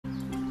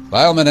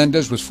Lyle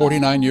Menendez was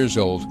 49 years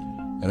old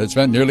and had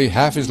spent nearly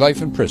half his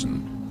life in prison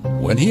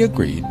when he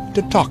agreed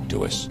to talk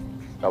to us.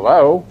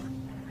 Hello?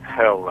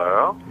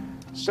 Hello?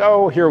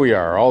 So here we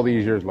are, all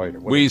these years later.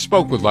 We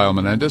spoke with Lyle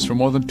Menendez for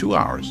more than 2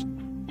 hours.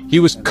 He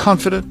was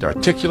confident,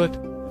 articulate,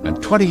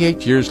 and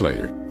 28 years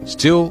later,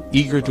 still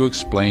eager to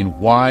explain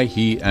why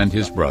he and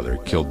his brother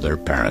killed their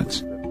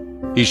parents.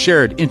 He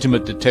shared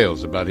intimate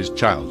details about his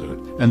childhood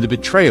and the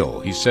betrayal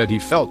he said he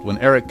felt when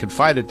Eric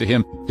confided to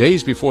him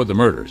days before the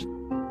murders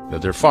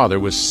that their father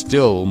was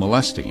still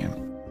molesting him.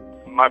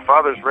 My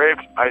father's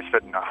raped, I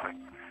said nothing.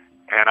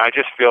 And I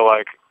just feel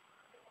like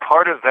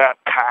part of that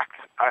pact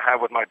I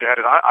have with my dad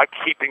is I'm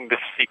keeping this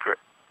secret.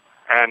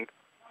 And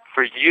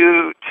for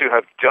you to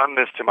have done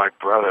this to my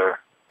brother,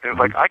 it's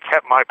like I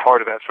kept my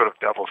part of that sort of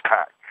devil's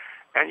pact.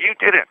 And you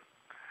didn't.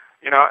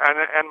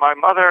 And my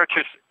mother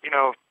just,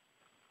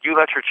 you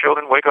let your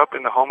children wake up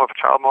in the home of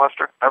a child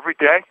molester every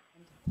day?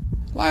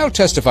 Lyle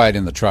testified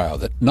in the trial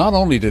that not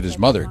only did his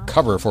mother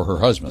cover for her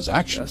husband's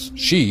actions,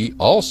 she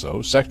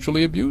also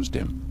sexually abused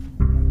him.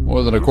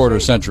 More than a quarter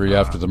century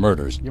after the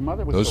murders,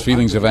 those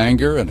feelings of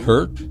anger and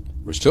hurt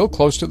were still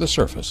close to the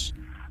surface.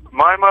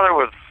 My mother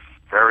was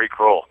very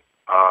cruel.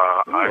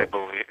 I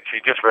believe she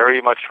just very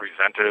much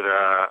resented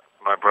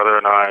my brother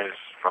and I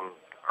from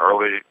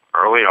early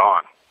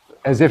on.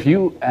 As if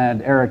you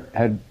and Eric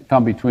had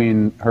come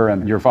between her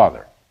and your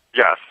father.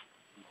 Yes,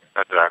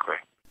 exactly.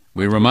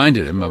 We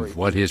reminded him of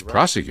what his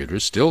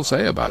prosecutors still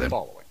say about him.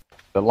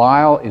 That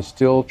Lyle is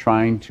still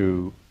trying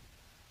to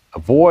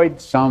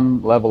avoid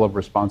some level of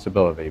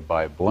responsibility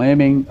by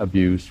blaming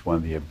abuse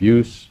when the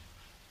abuse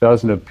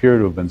doesn't appear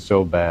to have been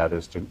so bad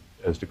as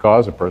to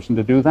cause a person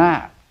to do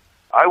that.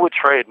 I would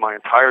trade my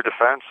entire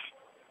defense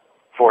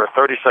for a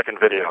 30-second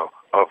video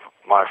of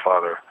my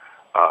father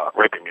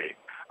raping me.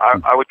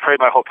 I would trade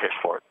my whole case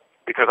for it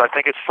because I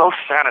think it's so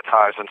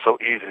sanitized and so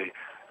easy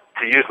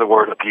to use the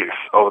word abuse.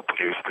 Oh,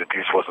 the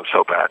abuse wasn't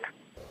so bad.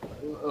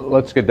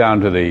 Let's get down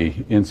to the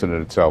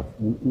incident itself.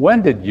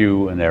 When did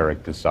you and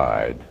Eric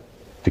decide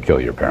to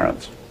kill your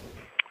parents?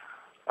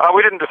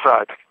 We didn't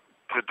decide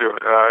to do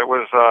it. It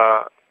was,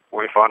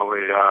 we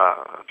finally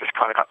just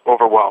kind of got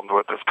overwhelmed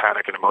with this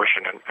panic and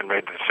emotion and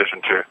made the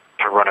decision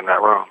to run in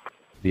that room.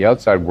 The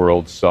outside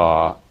world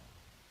saw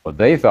what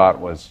they thought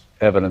was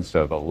evidence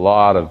of a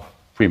lot of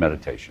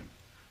premeditation.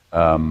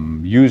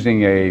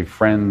 Using a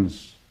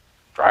friend's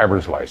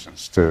driver's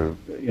license to,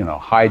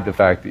 hide the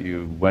fact that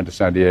you went to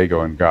San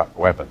Diego and got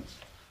weapons.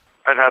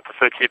 I'd have to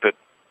say, keep it.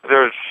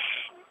 There's,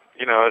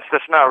 it's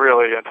just not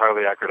really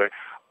entirely accurate.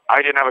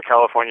 I didn't have a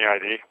California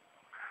ID,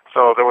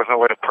 so there was no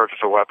way to purchase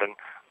a weapon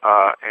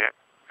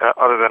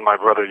other than my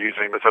brother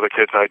using this other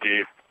kid's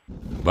ID.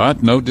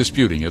 But no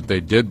disputing it, they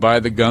did buy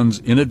the guns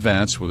in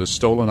advance with a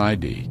stolen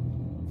ID.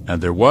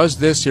 And there was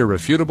this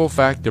irrefutable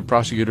fact the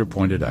prosecutor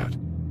pointed out.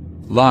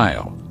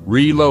 Lyle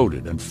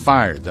reloaded and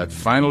fired that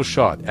final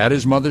shot at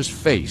his mother's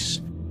face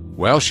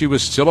while she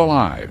was still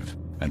alive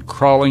and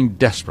crawling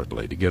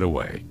desperately to get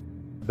away.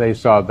 They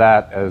saw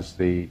that as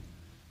the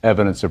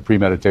evidence of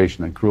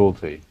premeditation and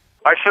cruelty.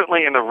 I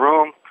certainly, in the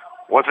room,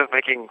 wasn't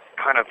making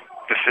kind of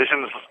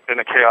decisions in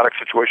a chaotic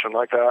situation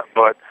like that,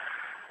 but,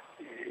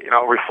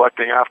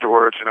 reflecting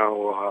afterwards,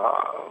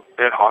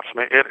 it haunts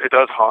me. It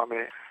does haunt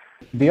me.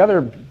 The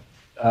other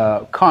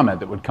comment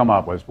that would come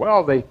up was,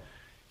 well, they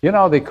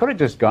could have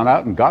just gone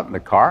out and got in the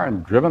car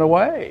and driven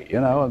away.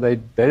 They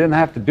didn't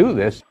have to do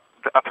this.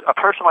 A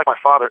person like my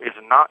father is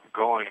not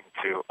going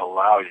to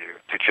allow you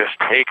to just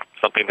take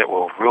something that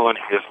will ruin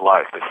his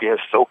life that he has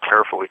so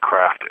carefully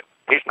crafted.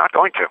 He's not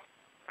going to.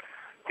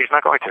 He's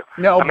not going to.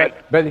 No,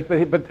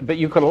 but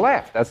you could have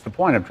left. That's the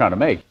point I'm trying to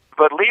make.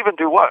 But leave and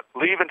do what?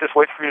 Leave and just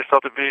wait for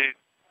yourself to be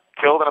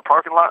killed in a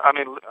parking lot?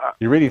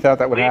 You really thought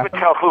that would happen? Leave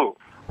and tell who?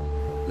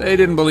 They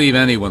didn't believe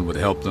anyone would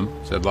help them,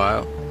 said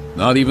Lyle.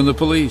 Not even the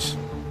police.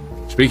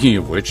 Speaking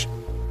of which,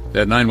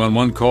 that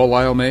 911 call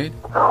Lyle made?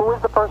 Who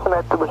is the person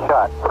that was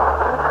shot?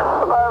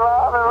 My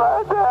mom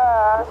and my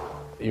dad.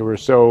 You were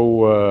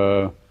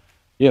so,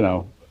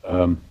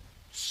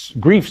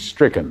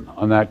 grief-stricken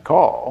on that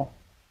call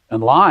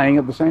and lying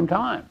at the same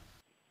time.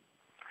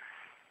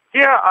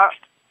 Yeah,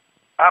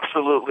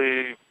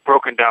 absolutely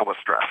broken down with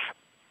stress.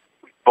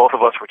 Both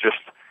of us were just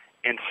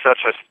in such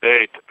a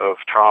state of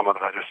trauma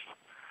that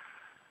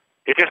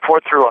it just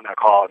poured through on that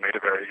call. It made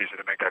it very easy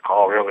to make that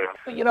call, really.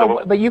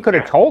 But you could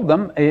have told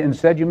them.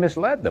 Instead, you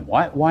misled them.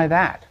 Why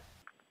that?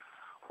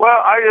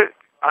 Well, I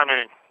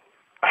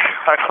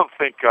don't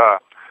think I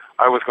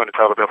was going to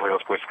tell the Beverly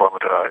Hills Police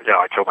Department that,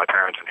 I killed my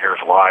parents and here's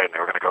why, and they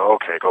were going to go,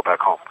 okay, go back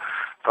home.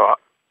 So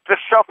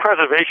just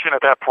self-preservation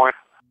at that point.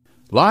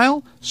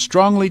 Lyle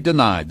strongly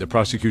denied the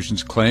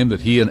prosecution's claim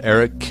that he and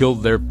Eric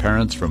killed their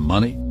parents for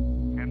money.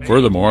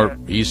 Furthermore,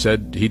 he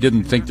said he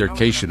didn't think their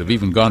case should have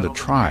even gone to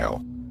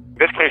trial.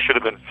 This case should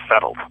have been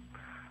settled.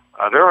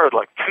 There are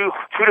like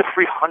 200 to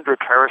 300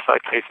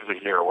 parasite cases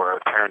a year where a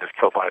parent is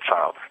killed by a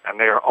child, and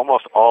they are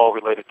almost all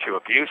related to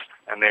abuse,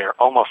 and they are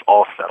almost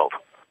all settled.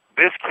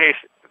 This case,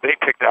 they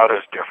picked out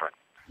as different.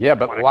 Yeah,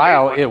 but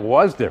Lyle, it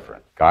was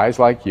different. Guys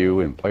like you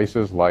in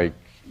places like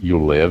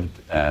you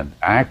lived and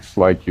acts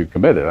like you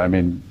committed. I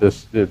mean,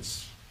 this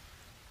is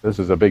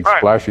a big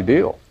splashy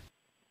deal.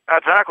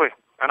 Exactly.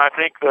 And I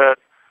think that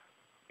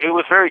it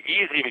was very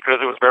easy, because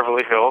it was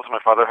Beverly Hills, my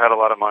father had a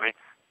lot of money,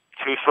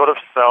 to sort of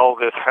sell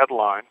this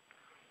headline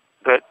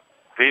that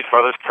these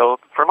brothers killed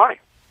for money.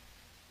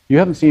 You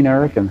haven't seen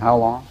Eric in how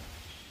long?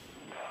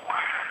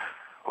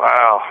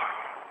 Wow.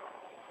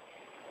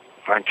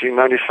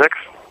 1996?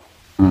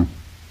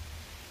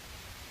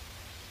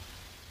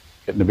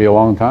 Getting to be a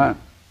long time.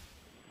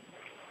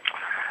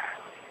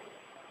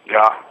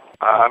 Yeah.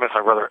 I miss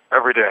my brother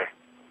every day.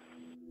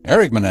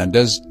 Eric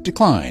Menendez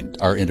declined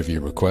our interview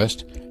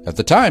request. At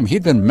the time,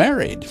 he'd been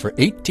married for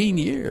 18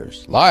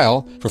 years,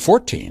 Lyle for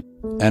 14.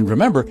 And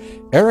remember,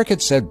 Eric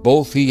had said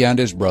both he and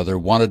his brother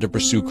wanted to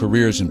pursue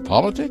careers in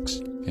politics.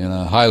 In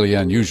a highly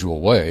unusual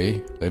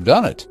way, they've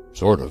done it,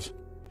 sort of.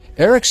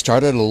 Eric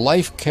started a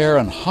life care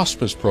and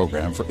hospice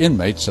program for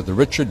inmates at the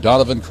Richard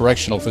Donovan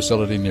Correctional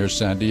Facility near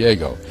San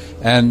Diego.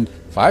 And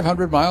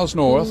 500 miles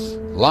north,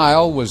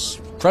 Lyle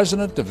was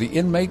president of the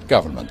inmate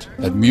government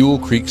at Mule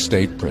Creek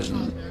State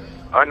Prison.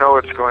 I know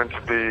it's going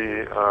to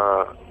be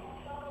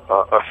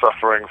a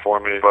suffering for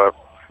me, but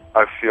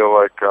I feel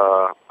like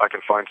I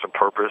can find some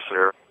purpose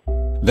here.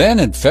 Then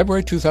in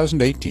February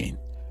 2018,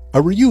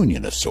 a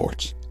reunion of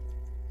sorts.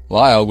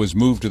 Lyle was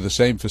moved to the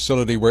same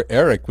facility where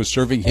Eric was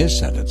serving his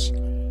sentence.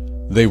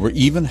 They were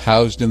even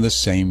housed in the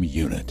same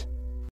unit.